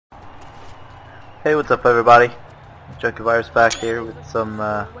Hey, what's up everybody? Junkie Virus back here with some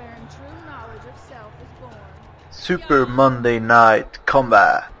Super Monday Night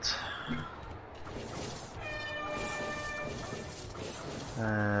Combat.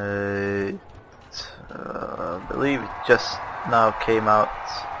 I believe it just now came out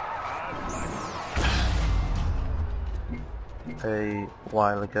a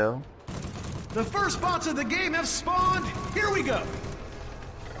while ago. The first bots of the game have spawned. Here we go.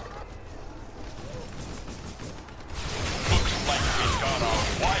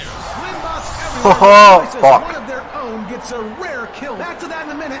 Oh, fuck. One of their own gets a rare kill. Back to that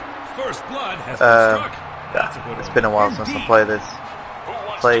in a minute. First blood has been struck. Yeah, it's been a while since I played this.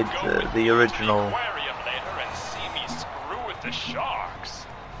 Played the original.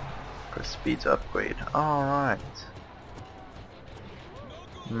 Press speed to upgrade. Alright.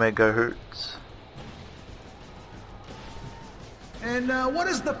 Megahertz. And what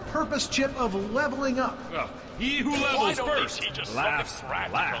is the purpose, Chip, of leveling up? Well, he who levels first laughs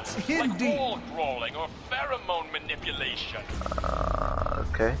last. Indeed. Like rolling or pheromone manipulation.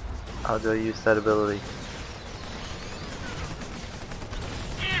 Okay. How do I use that ability?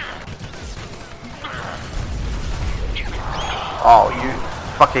 Oh, you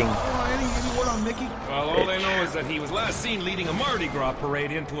fucking... Any word on Mickey? Well, all they know is that he was last seen leading a Mardi Gras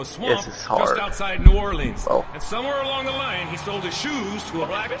parade into a swamp This is hard. just outside New Orleans. Oh. And somewhere along the line, he sold his shoes to a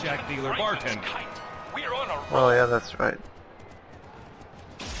blackjack dealer bartender. We're on a Oh yeah, that's right.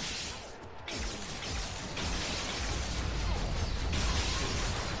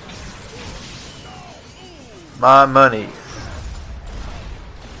 My money.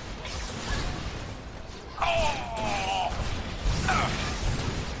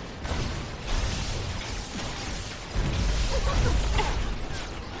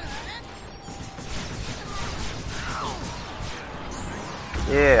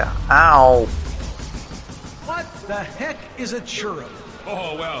 Yeah. Ow. What the heck is a churro?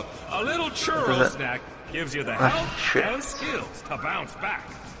 Oh, well, a little Is churro it- snack gives you the Ah, health shit. and skills to bounce back.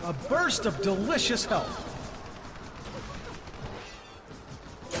 A burst of delicious health.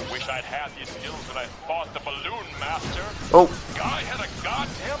 Wish I'd had these skills when I fought the balloon master. Oh. Guy had a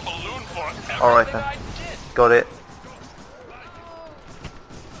goddamn balloon for everything All right then. I did. Got it.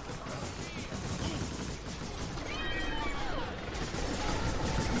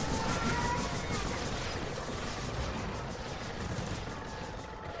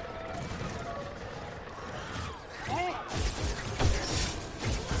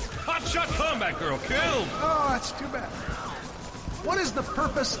 Hot shot combat girl killed. Oh, that's too bad. What is the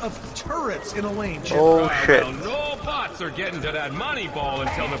purpose of turrets in a lane, Chip? Oh shit. Well, no bots are getting to that money ball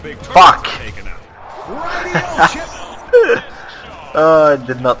until the big turrets Fuck. are taken out. Radio, Chip. Oh, I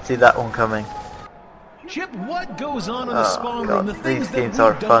did not see that one coming. Chip, what goes on in the Oh, spawn God, room? The things these that games we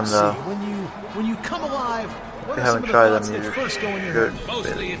are don't fun, see. though. When you come alive, what If you are some haven't of the tried thoughts them, that you first go in your should. head?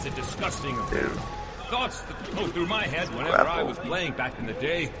 Mostly Really. it's a disgusting Dude. affair. Thoughts that go through my head whenever Grapple. I was playing back in the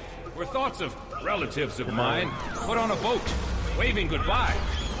day were thoughts of relatives of mine put on a boat, waving goodbye.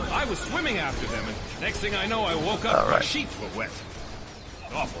 I was swimming after them, and next thing I know, I woke up, All my right. sheets were wet.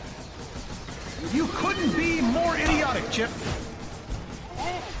 Awful. You couldn't be more idiotic, Chip.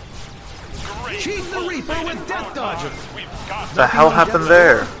 Cheat the Reaper with Death Dodger. We've got The hell happened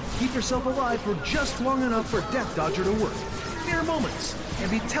there? Keep yourself alive for just long enough for Death Dodger to work. Mere moments, and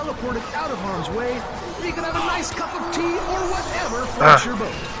be teleported out of harm's way, where you can have a nice cup of tea or whatever floats your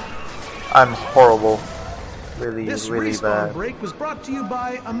boat. I'm horrible. Really, This really respawn bad. break was brought to you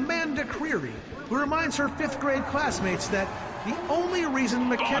by Amanda Creary, who reminds her 5th grade classmates that the only reason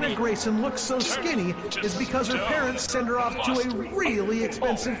McKenna Grayson looks so skinny is because her parents send her off to a really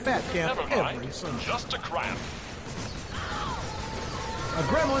expensive fat camp Never every mind. Sunday. Just a cramp. A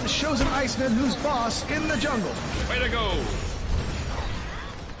gremlin shows an Iceman who's boss in the jungle. Way to go!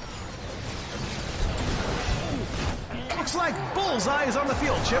 Looks like Bullseye is on the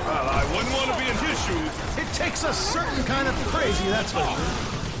field, Chip. Well, I wouldn't want to be in his shoes. It takes a certain kind of crazy, that's for sure.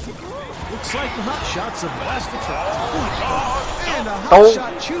 Looks like the hot shots have lost the track. And a hot Oh.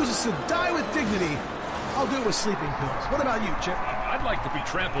 shot chooses to die with dignity. I'll do it with sleeping pills. What about you, Chip? I'd like to be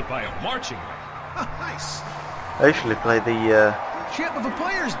trampled by a marching band. Nice. I usually play the Chip, if a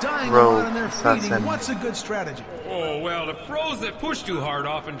player's dying a Rogue lot and they're assassin. feeding, what's a good strategy? Oh, well, the pros that push too hard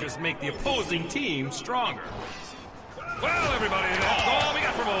often just make the opposing team stronger. Well, everybody, that's all we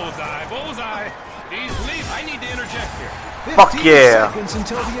got for Bullseye. Bullseye, he's leave. I need to interject here. 15 Fuck yeah. seconds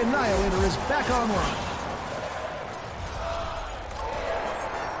until the Annihilator is back online.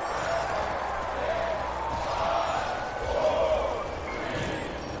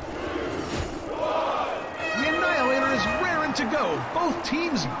 The Annihilator is raring to go. go. Both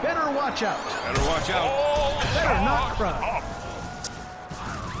teams better watch out. Better watch out. Better not cry.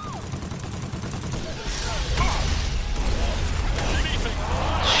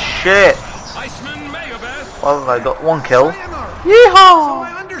 Shit! Iceman Megabeth. Well, I got 1 kill. Sayonara. So Yeehaw!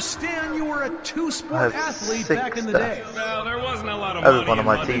 I understand you were a I two-sport have athlete 6 back in the deaths. day. Well, there wasn't a lot of Every money one of in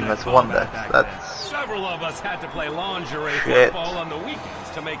my Monday team Night has 1 Combat death. back then. That's Several of us had to play lingerie Shit. football on the weekends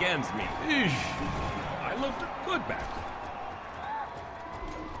to make ends meet. Eesh. I looked good back then.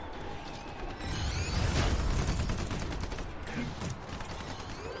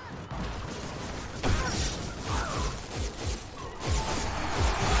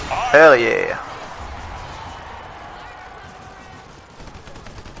 hell yeah.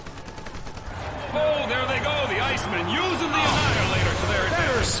 Oh, there they go, the Icemen using the Annihilator to their Better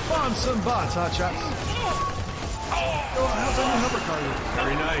advantage. spawn some bots, Hotshot. Oh, how's that new hover car doing?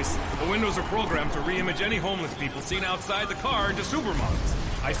 Very nice. The windows are programmed to re-image any homeless people seen outside the car into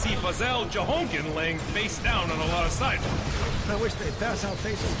supermarkets. I see Bazel Jahonkin laying face down on a lot of sidewalks. I wish they'd pass out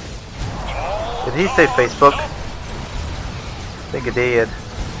Facebook. Did he say Facebook? I think it did.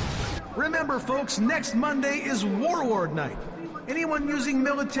 Remember, folks, next Monday is Warlord Night. Anyone using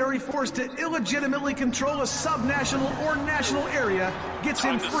military force to illegitimately control a subnational or national area gets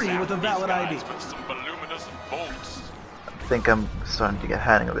in free with a valid ID. With some voluminous bolts. I think I'm starting to get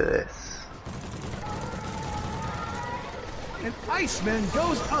hang of this. An Iceman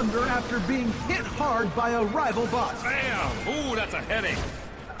goes under after being hit hard by a rival bot. Bam! Ooh, that's a headache.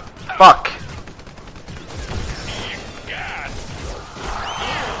 Fuck! God.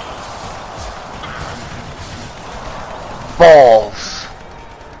 Balls!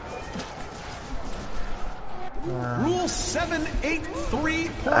 Rule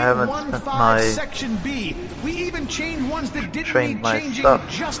I haven't spent 783.15 Section B. We even changed ones that didn't trained need my changing stuff.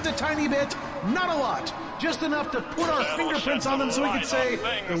 just a tiny bit. Not a lot. Just enough to put our fingerprints on them so we could say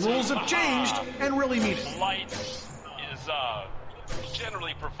the rules have changed and really mean it. Light is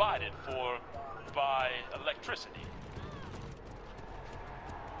generally provided for by electricity.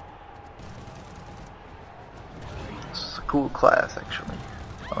 It's a cool class, actually.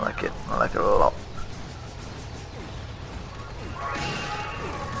 I like it. I like it a lot.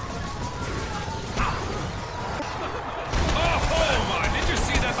 Oh my, did you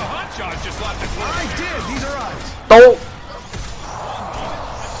see that? The hotshot just left it. I did. These are eyes. Don't!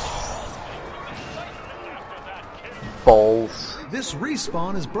 Balls. This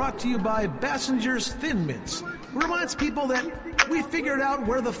respawn is brought to you by Bassinger's Thin Mints. Reminds people that we figured out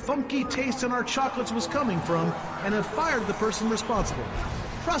where the funky taste in our chocolates was coming from and have fired the person responsible.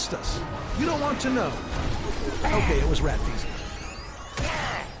 Trust us. You don't want to know. Okay, it was rat feces.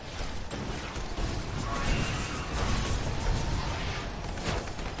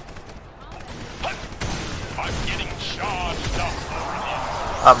 I'm getting charged up over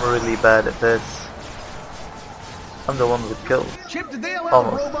here. I'm really bad at this. I'm the one with kills. Chip, did they allow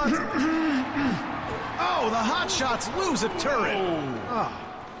Almost. robots? Oh, the hotshots lose a turret. Oh.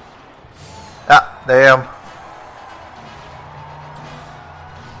 Ah, damn.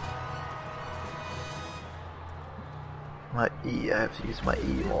 My E, I have to use my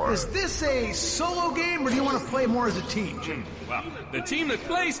E more. Is this a solo game, or do you want to play more as a team, Jim? Well, the team that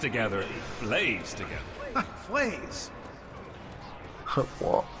plays together plays together. Plays.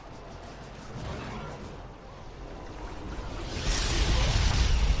 What?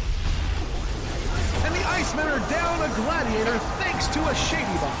 And the Icemen are down a gladiator thanks to a shady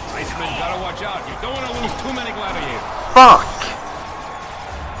bot. Iceman, gotta watch out. You don't want to lose too many gladiators. Fuck!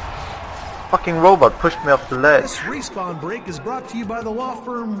 Fucking robot pushed me off the ledge. This respawn break is brought to you by the law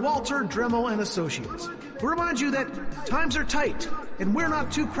firm Walter Dremel and Associates. We remind you that times are tight, and we're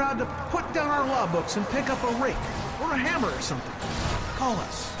not too proud to put down our law books and pick up a rake or a hammer or something. Call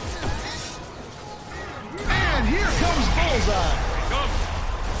us. And here comes Bullseye. Come.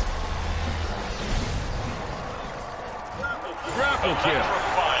 Grapple kill.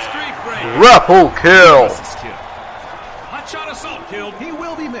 Streak break. Grapple kill! Assist kill. Hotshot assault killed. He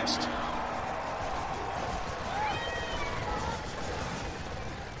will be missed.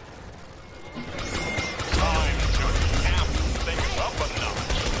 Time to amp things up a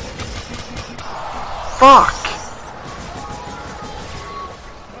notch. Fuck!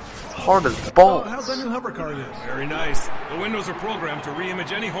 Hard as Oh, balls. how's that new hover car do? Very nice. The windows are programmed to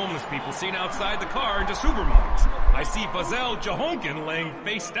re-image any homeless people seen outside the car into supermarkets. I see Bazel Jahonkin laying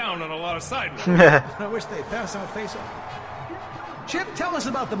face down on a lot of sidewalks. I wish they'd pass out face-off. Chip, tell us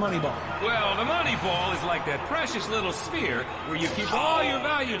about the money ball. Well, the money ball is like that precious little sphere where you keep all your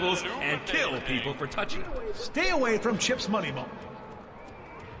valuables and kill people for touching it. Stay away from Chip's money ball.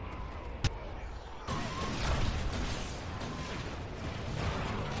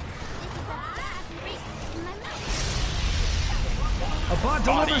 Bot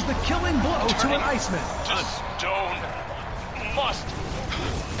delivers the killing blow to an Iceman. To stone. Must.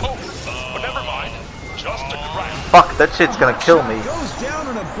 Oh, but never mind. Just a crack. Fuck, that shit's gonna kill me. Goes down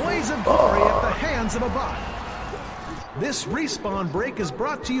in a blaze of glory at the hands of a bot. This respawn break is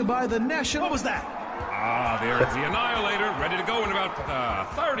brought to you by the National... What was that? Ah, there's the Annihilator, ready to go in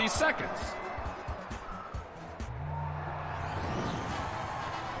about 30 seconds.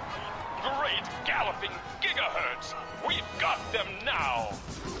 Great galloping gigahertz. We've got them now.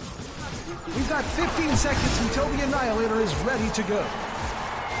 We've got 15 seconds until the Annihilator is ready to go.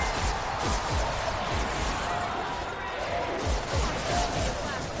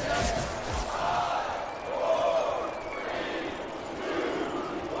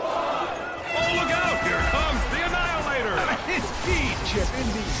 Indeed, Chip,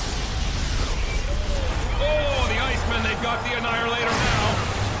 indeed. Oh, the Icemen, they've got the Annihilator now.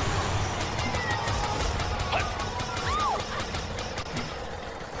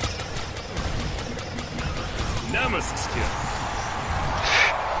 Nemesis kill.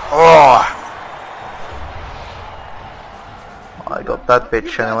 Oh! I got that bitch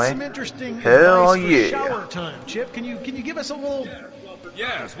You've got anyway. some interesting Hell advice for yeah. shower time, Chip. Can you give us a little...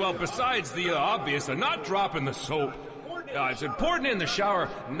 Yes, well, besides the obvious, not dropping the soap. It's important in the shower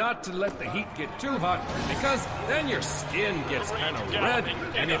not to let the heat get too hot, because then your skin gets kind of red,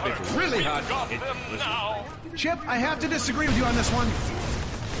 and if it's really hot, Chip, I have to disagree with you on this one.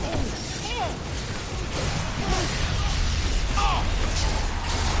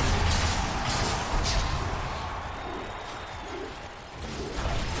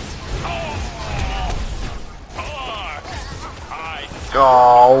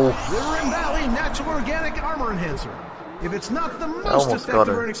 Oh. River and Valley Natural Organic Armor Enhancer. If it's not the most almost got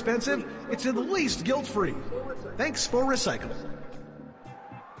effective her. or inexpensive, it's at least guilt-free. Thanks for recycling.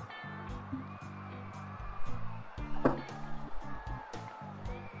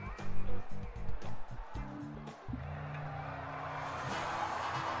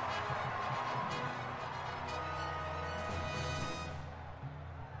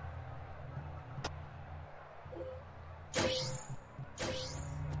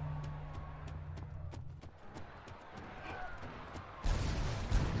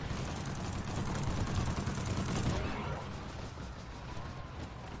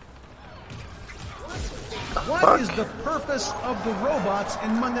 What is the purpose of the robots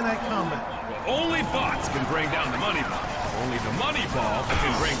in Monday Night Combat? Only bots can bring down the money ball. Only the money ball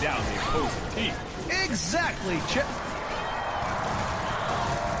can bring down the opposing team. Exactly, Chip.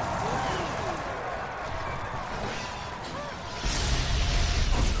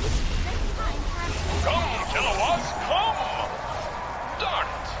 Come, kilowatts, come! Darn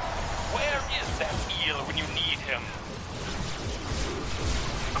it! Where is that eel when you need him?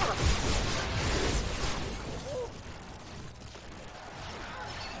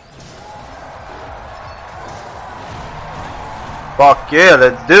 Fuck yeah,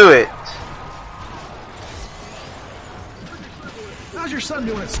 let's do it. How's your son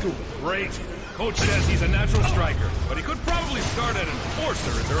doing at school? Great. Coach says he's a natural striker, but he could probably start at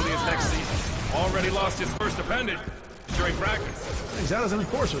enforcer as early as next season. Already lost his first appendage during practice. He's out as an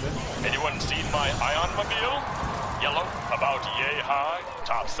enforcer then. Anyone seen my Ion-mobile? Yellow, about yay high,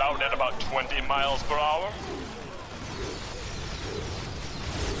 tops out at about 20 miles per hour.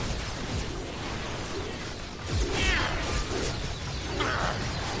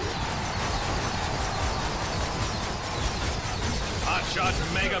 Hotshot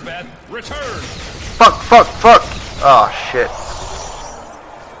Megabeth, return! Fuck, fuck, fuck. Oh shit.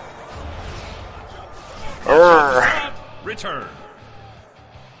 Urgh. Return.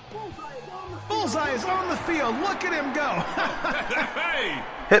 Bullseye is on the field. Look at him go. Hey!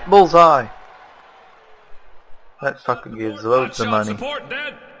 Hit bullseye. That fucking gives loads of Hotshot money. support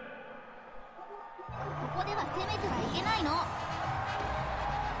dead. ここでは攻めてはいけないの。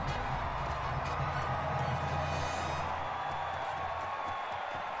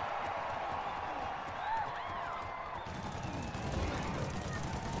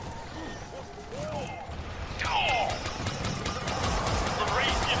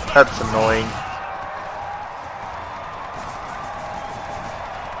 That's annoying.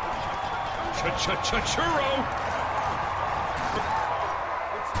 Churro!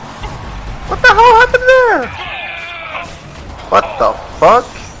 What the hell happened there? What the fuck?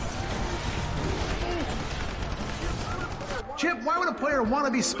 Chip, why would a player want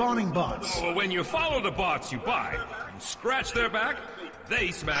to be spawning bots? Well, when you follow the bots you buy, you scratch their back,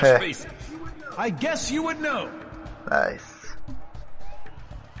 they smash Heh. faces. I guess you would know. Nice.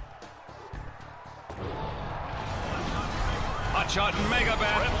 Hotshot and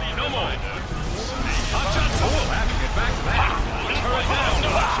Megabat, no more. Hotshot, so we'll have to get back to that. Turret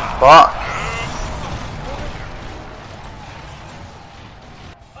Fuck.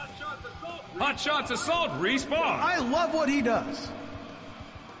 Hot Shots Assault respawn. I love what he does.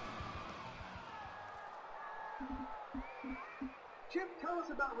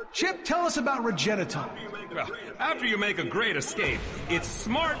 Chip, tell us about Regeniton. Well, after you make a great escape, it's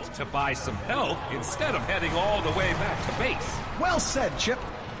smart to buy some health instead of heading all the way back to base. Well said, Chip.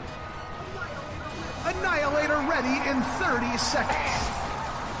 Annihilator ready in 30 seconds.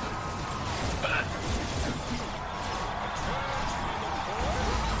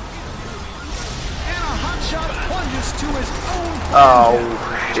 And a hot shot plunges to his own Oh,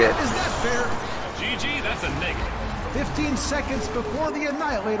 shit. Is that fair? GG, that's a negative. 15 seconds before the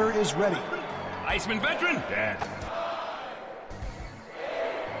Annihilator is ready. Iceman veteran, dead.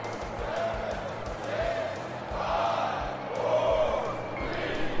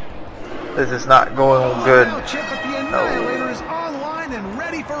 This is not going good. Now, Chip, but the Annihilator is online and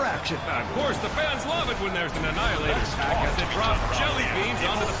ready for action. Of course, the fans love it when there's an Annihilator pack as it drops jelly beans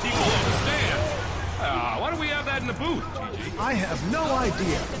onto the people on the stands. Why don't we have that in the booth, GG? I have no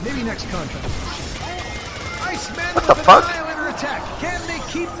idea. Maybe next contract. Iceman with the an fuck? Annihilator attack. Can they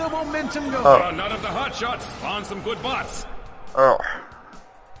keep the momentum going? None of the hot shots spawn some good bots. Oh.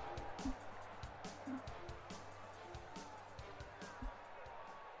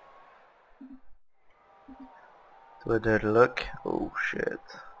 Twitter look. Oh shit.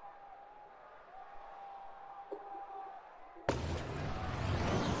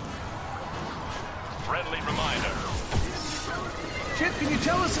 Friendly reminder. Chip, can you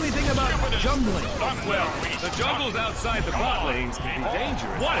tell us anything about jungling? Well, the jungles outside the bot lanes can be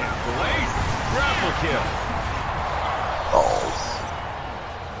dangerous. What a blaze! Grapple kill. Balls.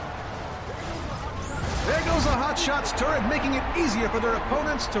 There goes a Hot Shots turret, making it easier for their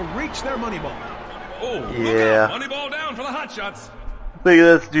opponents to reach their money ball. Oh, look Yeah. out. Money ball down for the hot shots. I think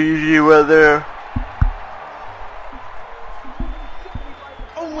that's GG right there.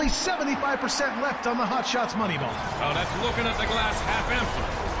 Only 75% left on the Hot Shots money ball. Oh, that's looking at the glass half empty.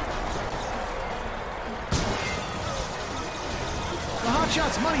 The Hot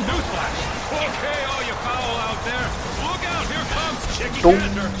Shots money ball. Newsflash. Okay, all you foul out there. Look out, here comes Chicky Boom.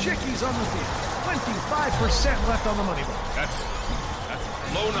 Gander. Chickies on the field. 25% left on the money ball. That's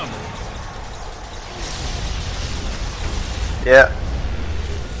a low number. Yeah.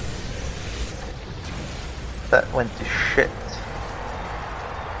 That went to shit.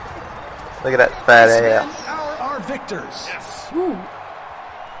 Look at that fat Icemen ass. are our victors. Yes.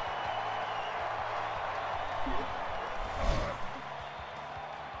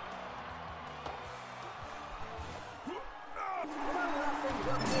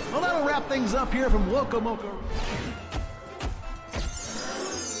 Well, that'll wrap things up here from Locomoco.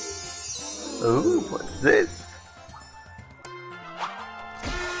 Ooh, what's this?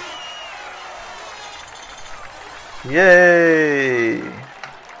 Yay!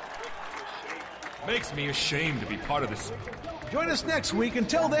 Makes me ashamed to be part of this. Join us next week.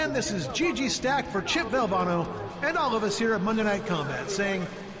 Until then, this is GG Stack for Chip Valvano and all of us here at Monday Night Combat saying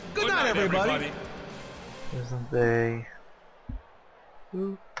good night, everybody. Isn't they?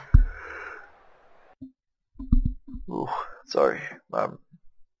 Ooh. Ooh, sorry, I'm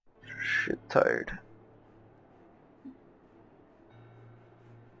shit tired.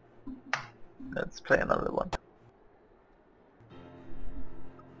 Let's play another one.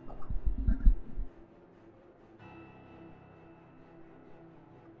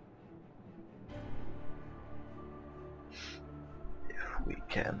 If we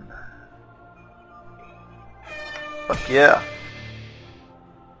can. Fuck yeah.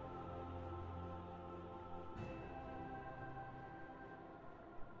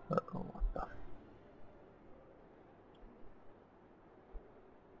 Uh-oh, what the?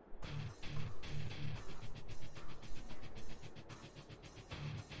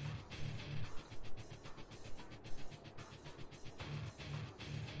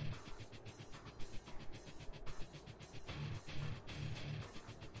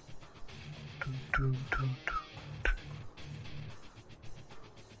 Dun, dun, dun, dun.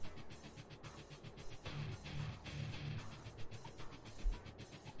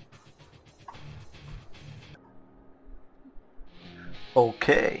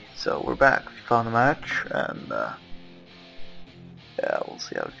 Okay, so we're back. We found a match, and yeah, we'll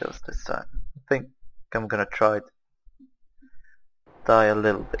see how it goes this time. I think I'm gonna try to die a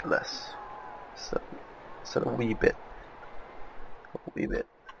little bit less, so a wee bit, a wee bit.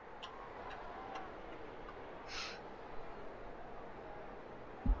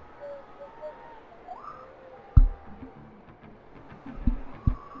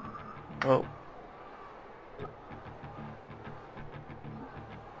 Oh.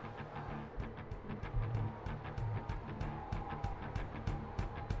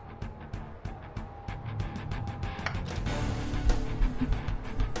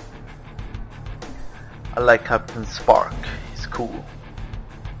 I like Captain Spark. He's cool.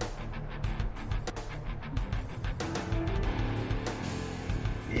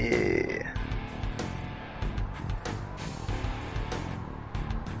 Yeah.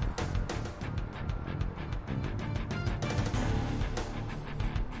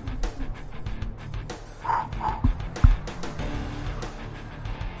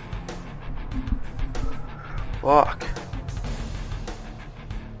 Fuck.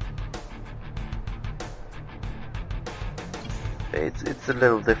 It's a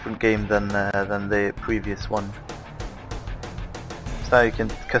little different game than the previous one. So now you can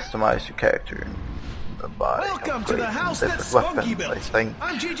customize your character and buy. Welcome to the house that Spunky built.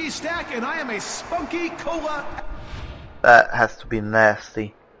 I'm GG Stack, and I am a Spunky Cola. That has to be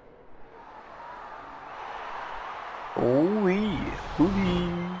nasty. Ooh-wee,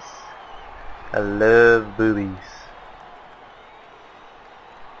 boobies. I love boobies.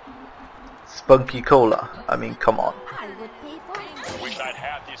 Spunky Cola. I mean, come on. Wish I'd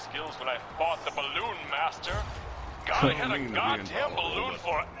had these skills when I fought the Balloon Master. God had a goddamn balloon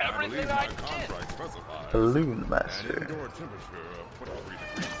for everything I did. Balloon Master.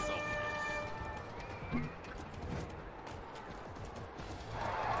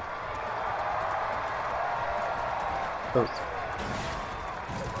 Oh.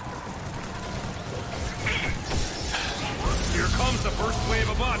 Here comes the first wave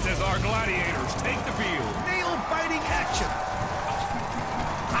of bots as our gladiators take the field. Nail-biting action.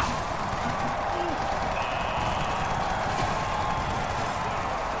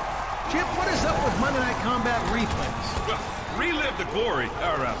 Chip, what is up with Monday Night Combat replays? Well, relive the glory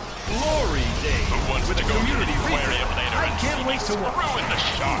days Who wants with to the go to community the replay. aquarium later I and can't wait to watch. ruin the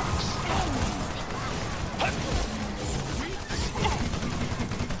sharks?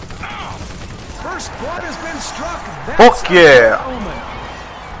 First blood has been struck. Fuck yeah. Omen.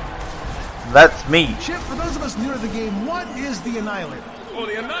 That's me. Chip, for those of us new to the game, what is the Annihilator? Well,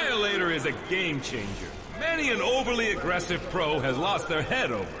 the Annihilator is a game changer. Many an overly aggressive pro has lost their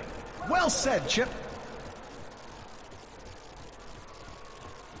head over it. Well said, Chip.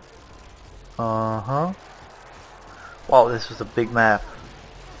 Uh-huh. Wow, this was a big map.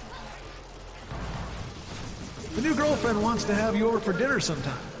 The new girlfriend wants to have you over for dinner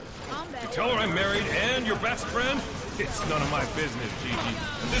sometime. You tell her I'm married and your best friend? It's none of my business, Gigi.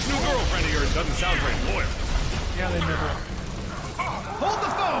 And this new girlfriend of yours doesn't sound very loyal. Yeah, they never. Hold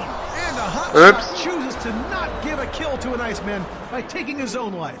the phone! And a hot Oops. shot chooses to not give a kill to an Iceman by taking his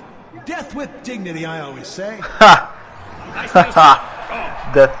own life. Death with dignity, I always say. Ha! Nice little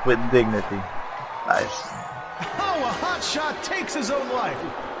Ha! Death with dignity. Nice. Oh, a hot shot takes his own life.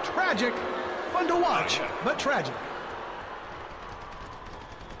 Tragic. Fun to watch, but tragic.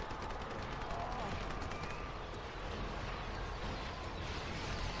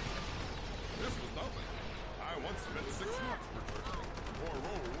 This was nothing. I once spent 6 months researching your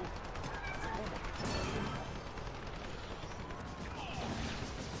role as a woman.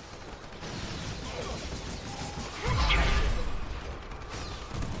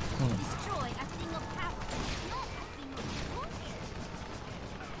 Destroy a thing of power, not a thing of bullshit.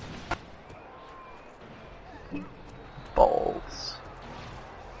 Balls.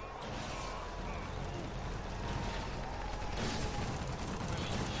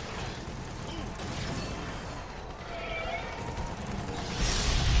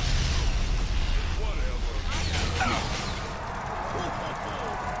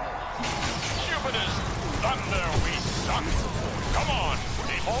 Jupiter's thunder, we suck. Come on,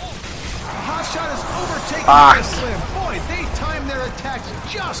 people. A hot shot is overtaken Ah. by a slim. Boy, they time their attacks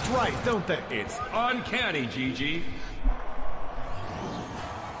just right, don't they? It's uncanny, Gigi.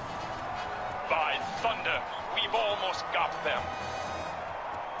 By thunder, we've almost got them.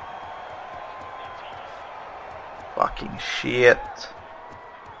 Fucking shit.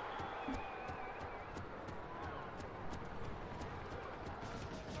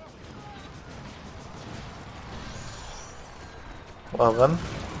 Well then.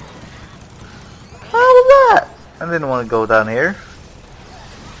 How was that? I didn't want to go down here.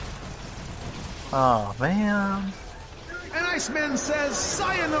 Oh man. An Iceman says,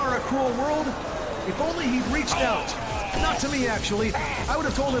 sayonara, cruel world. If only he'd reached out. Not to me, actually. I would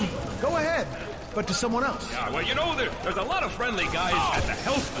have told him, go ahead, but to someone else. Yeah, well, you know, there's a lot of friendly guys at the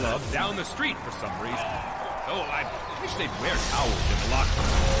health club down the street for some reason. Oh, I wish they'd wear towels in the locker room.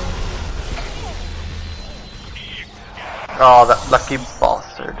 Oh, that lucky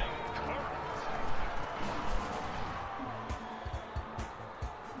bastard.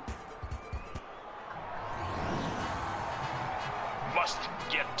 Must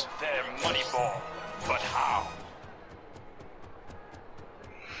get their money ball. But how?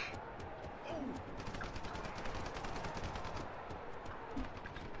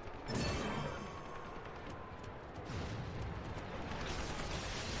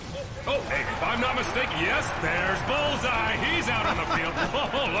 mistake. Yes, there's Bullseye. He's out on the field.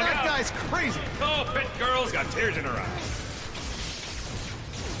 Oh, look That out. guy's crazy. Oh, Pit Girl's got tears in her eyes.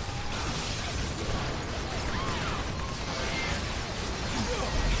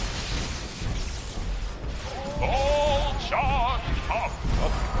 All charged up.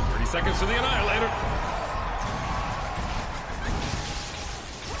 Oh, 30 seconds to the Annihilator.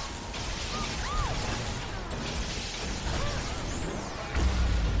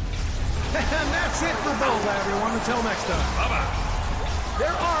 And that's it for Bullseye, everyone. Until next time. Bye-bye.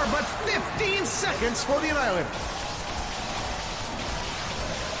 There are but 15 seconds for the Annihilator.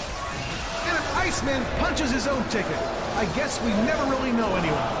 And an Iceman punches his own ticket. I guess we never really know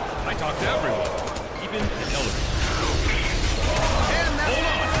anyone. I talk to everyone, even in elevators. And that's Hold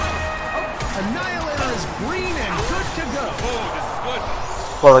on. Oh, Annihilator is green and good to go. Oh, this is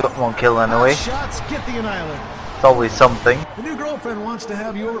good. Well, I got one kill anyway. Shots get the Annihilator. It's always something. The new girlfriend wants to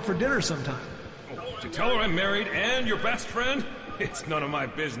have you over for dinner sometime. To tell her I'm married and your best friend? It's none of my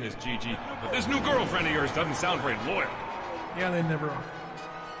business, Gigi. But this new girlfriend of yours doesn't sound very loyal. Yeah, they never are.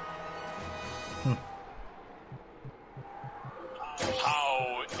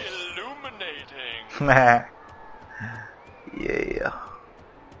 How illuminating. Yeah.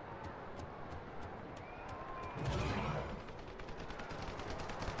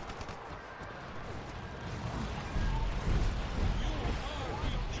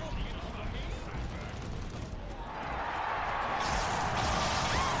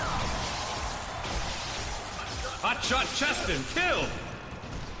 Hot shot Cheston, kill!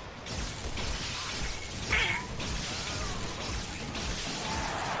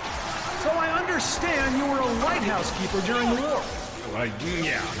 So I understand you were a lighthouse keeper during the war.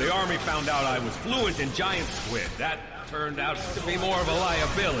 Yeah, the army found out I was fluent in giant squid. That turned out to be more of a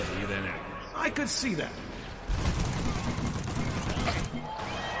liability than anything. I could see that.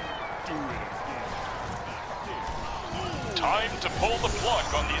 Time to pull the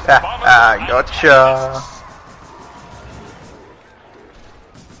plug on these Ah, gotcha.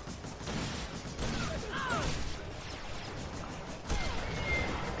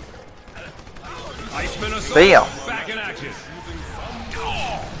 Iceman assault. Bam. Back in action.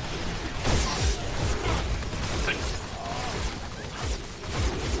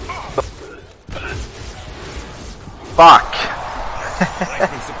 Fuck.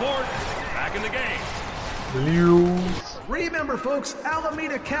 Iceman support. Back in the game. Remember, folks,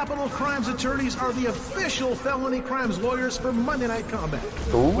 Alameda Capital Crimes Attorneys are the official felony crimes lawyers for Monday Night Combat.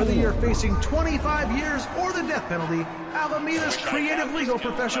 Ooh. Whether you're facing 25 years or the death penalty, Alameda's creative legal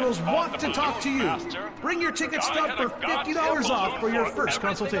professionals want to talk to you. Bring your ticket stub for $50 off for your first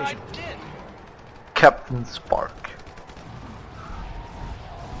consultation. Captain Spark.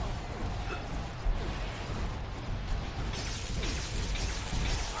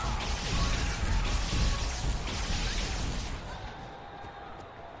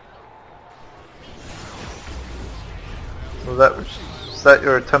 Well, was that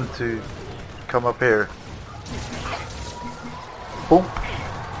your attempt to come up here? Boop.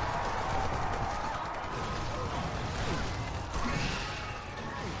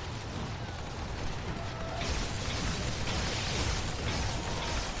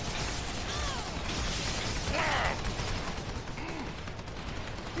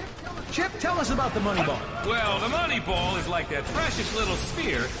 Chip, tell us about the money ball. Well, the money ball is like that precious little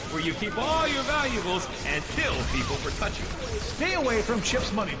sphere where you keep all your valuables and kill people for touching them. Stay away from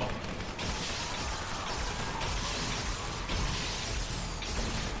Chip's money ball.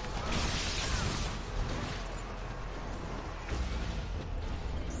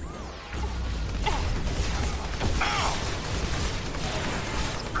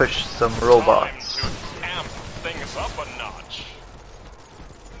 Push some robots. Time to amp things up a notch.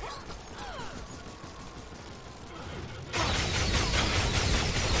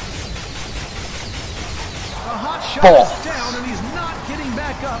 A hot shot Balls. is down and he's not getting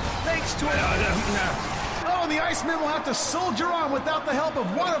back up thanks to Oh, and the Icemen will have to soldier on without the help of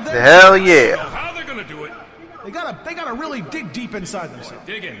one of them. Hell yeah. How they're gonna do it? They gotta really dig deep inside themselves.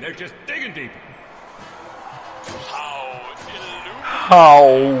 Digging. They're just digging deep. How illuminating.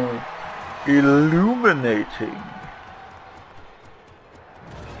 How illuminating.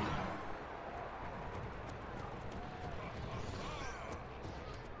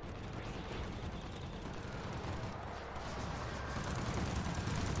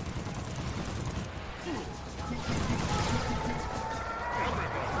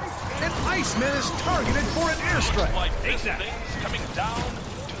 An Iceman is targeted for an airstrike. Like this thing's coming down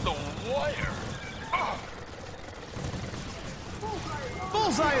to the wire.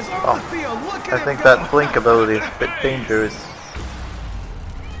 Bullseye is on the field. Look at I him think go. that blink ability is a bit dangerous.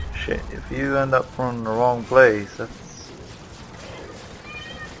 Shit. Shit, if you end up on the wrong place, that's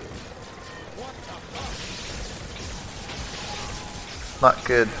not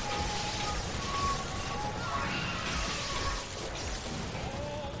good.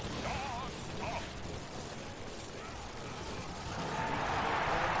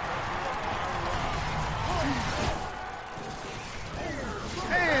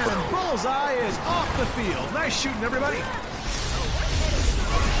 And Bullseye is off the field. Nice shooting, everybody.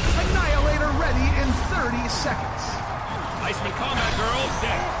 Annihilator ready in 30 seconds. Iceman Combat Girl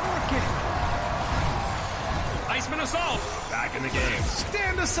dead. Get it. Iceman Assault back in the game.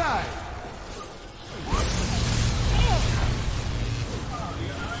 Stand aside.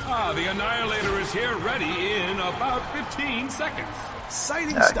 The Annihilator is here, ready in about 15 seconds.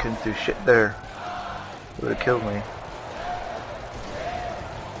 Exciting I stuff. couldn't do shit there. Would have killed me.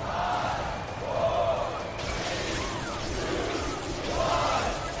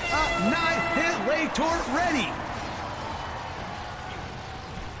 Annihilator ready.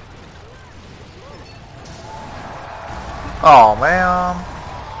 Oh man.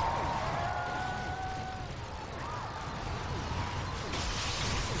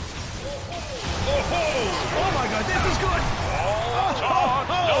 Oh my god, this is good.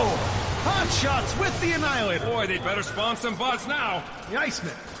 Hot shots with the Annihilator. Boy, they'd better spawn some bots now. The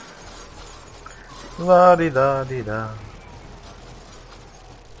Iceman. La di da di da.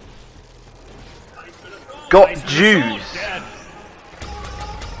 Got Iceman Assault juice. dead.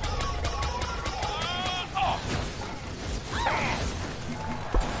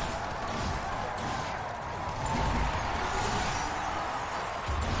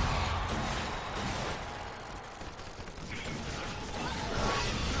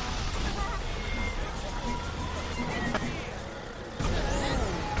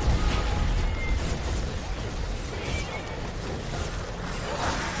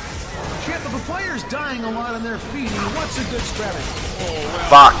 Chip, if a player's dying a lot on their feet, what's a good strategy? Oh, well,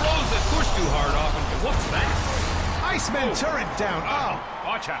 Fuck. throws that push too hard often. What's that? Iceman turret down. Oh.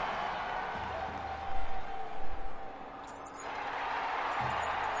 Watch out.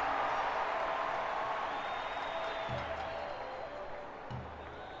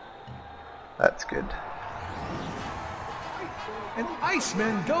 That's good. An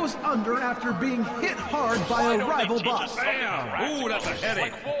Iceman goes under after being hit hard by Why a don't rival they teach us boss. something Bam. practical, Ooh, that's a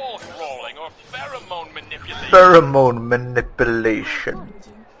headache. Like wall crawling or pheromone manipulation. Pheromone manipulation. Origin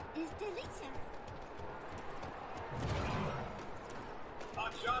is delicious.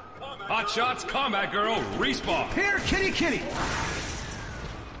 Hot Shots Combat Girl respawn. Here, kitty kitty.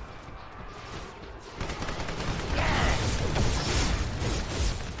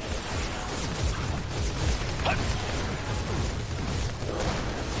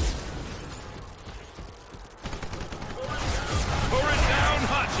 Turret down,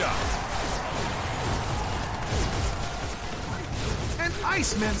 Hot Shots. And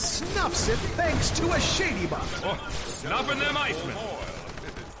Iceman snuffs it thanks to a shady bot. Oh, snuffing them Icemen.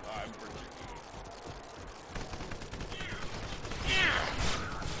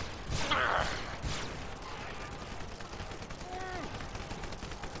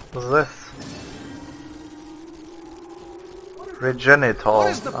 What's this? Regenitol.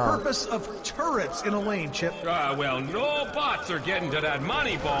 What is the Oh. purpose of turrets in a lane, Chip? Well, no bots are getting to that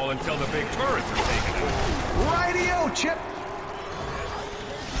money ball until the big turrets are taken out. Radio, Chip.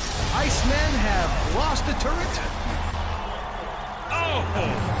 Icemen have lost a turret. Oh,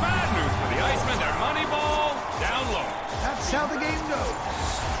 bad news for the Icemen. Their money ball down low. That's how the game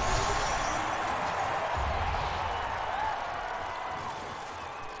goes.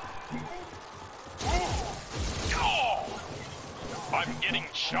 Oh! I'm getting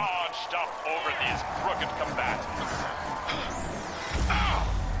charged up over these crooked combatants.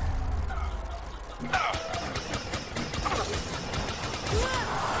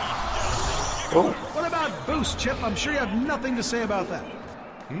 Oh, What about boost, Chip? I'm sure you have nothing to say about that.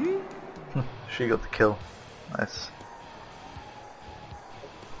 she got the kill. Nice.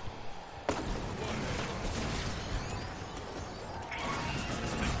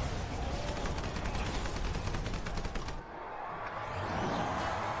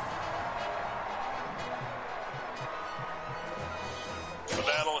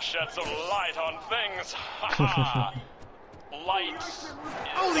 That'll shed some light on things. Ha ha! Light.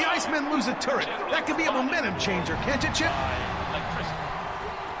 Oh, the Icemen lose a turret. That could be a momentum changer, can't it, Chip? Electricity.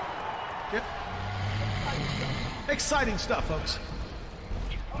 Yep. Exciting stuff, folks.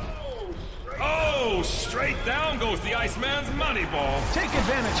 Oh, straight down goes the Iceman's money ball. Take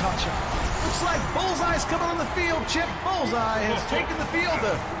advantage, Hotshot. Looks like Bullseye's coming on the field, Chip. Bullseye has taken the field.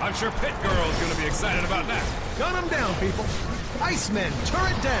 I'm sure Pit Girl's gonna be excited about that. Gun him down, people. Icemen,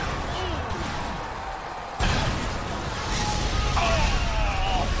 turret down.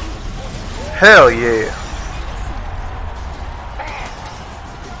 Hell yeah.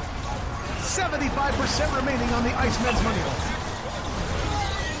 75% remaining on the Iceman's money ball.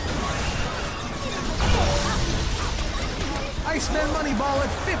 Iceman money ball at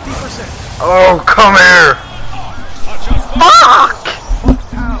 50%. Oh, come here! Fuck!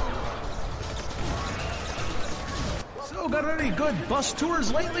 So, got any good bus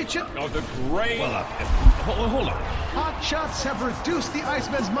tours lately, Chip? Oh, the great. Hold on. Hot Shots have reduced the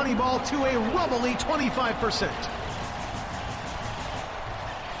Iceman's money ball to a rubbly 25%.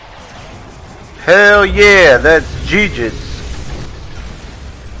 Hell yeah, that's Gigi's.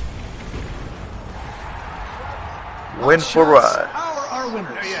 Win for ride. Our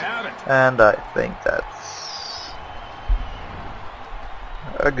winners. There you have it. And I think that's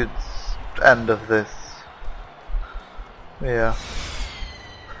a good end of this. Yeah.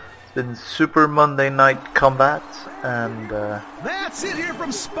 It's been Super Monday Night Combat, and That's it here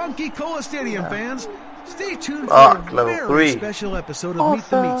from Spunky Cola Stadium, fans. Stay tuned for Fuck, a level very 3. special episode of Meet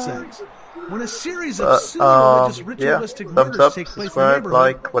the Meat when a series of yeah, pseudo-religious ritualistic thumbs murders up, take place in the subscribe, neighborhood.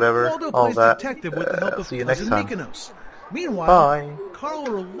 like, whatever, Waldo all plays that. detective with the help of See you next cousin time. Mykonos. Meanwhile, Bye. Carl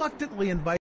reluctantly invites